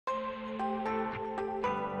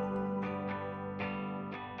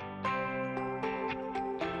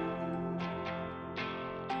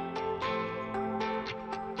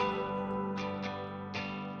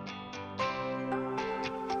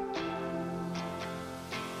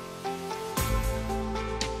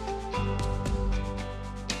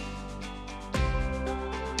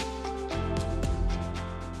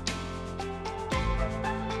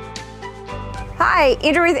Hi,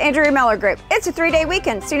 Andrea with Andrea Miller Group. It's a 3-day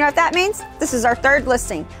weekend, so you know what that means? This is our third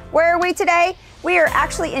listing. Where are we today? We are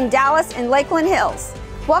actually in Dallas in Lakeland Hills.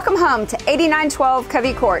 Welcome home to 8912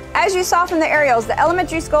 Covey Court. As you saw from the aerials, the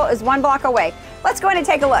elementary school is 1 block away. Let's go in and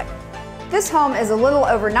take a look. This home is a little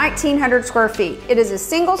over 1,900 square feet. It is a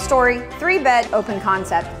single-story, 3-bed open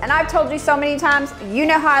concept. And I've told you so many times, you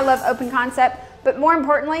know how I love open concept, but more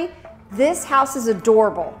importantly, this house is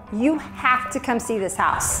adorable. You have to come see this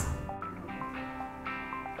house.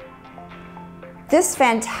 This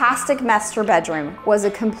fantastic master bedroom was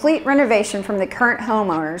a complete renovation from the current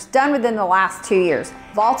homeowners done within the last 2 years.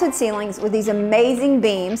 Vaulted ceilings with these amazing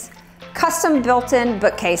beams, custom built-in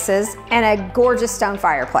bookcases, and a gorgeous stone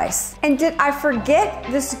fireplace. And did I forget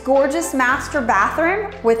this gorgeous master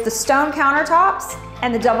bathroom with the stone countertops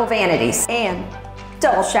and the double vanities and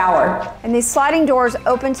double shower. And these sliding doors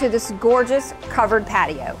open to this gorgeous covered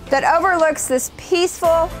patio that overlooks this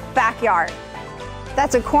peaceful backyard.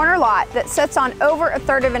 That's a corner lot that sits on over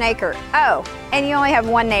 1/3 of an acre. Oh, and you only have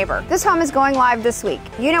one neighbor. This home is going live this week.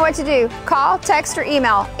 You know what to do. Call, text, or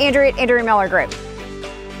email Andrea at Andrea Miller Group.